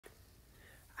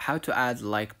How to add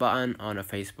like button on a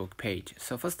Facebook page.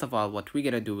 So first of all, what we're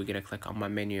gonna do, we're gonna click on my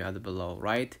menu at the below,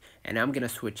 right? And I'm gonna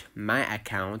switch my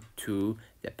account to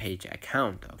the page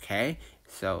account. Okay,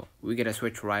 so we're gonna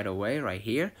switch right away right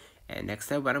here. And next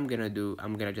step, what I'm gonna do,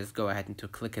 I'm gonna just go ahead and to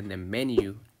click in the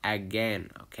menu again.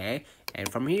 Okay, and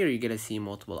from here you're gonna see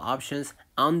multiple options.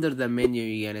 Under the menu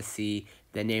you're gonna see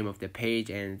the name of the page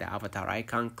and the avatar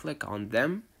icon. Click on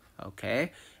them.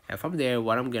 Okay, and from there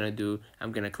what I'm gonna do,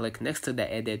 I'm gonna click next to the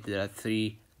edit, the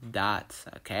three dots.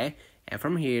 Okay, and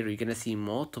from here you're gonna see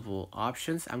multiple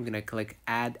options. I'm gonna click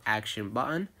add action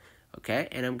button. Okay,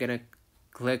 and I'm gonna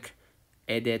click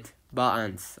edit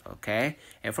buttons. Okay,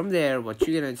 and from there what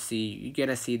you're gonna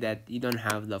see that you don't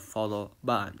have the follow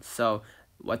button. So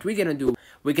what we're gonna do,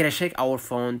 we're gonna shake our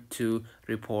phone to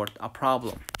report a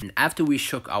problem. And after we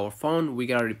shook our phone, we're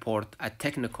gonna report a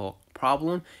technical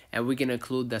problem, and we're gonna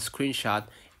include the screenshot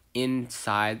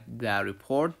inside the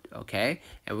report. Okay,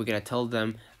 and we're gonna tell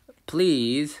them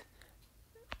please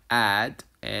add,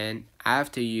 and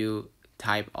after you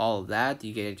type all that,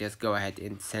 you can just go ahead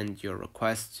and send your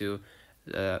request to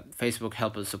the Facebook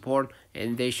help and support,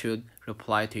 and they should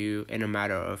reply to you in a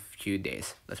matter of few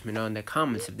days. Let me know in the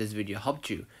comments if this video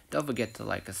helped you. Don't forget to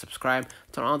like and subscribe,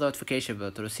 turn on the notification bell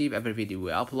to receive every video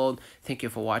we upload. Thank you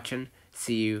for watching.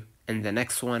 See you in the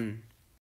next one.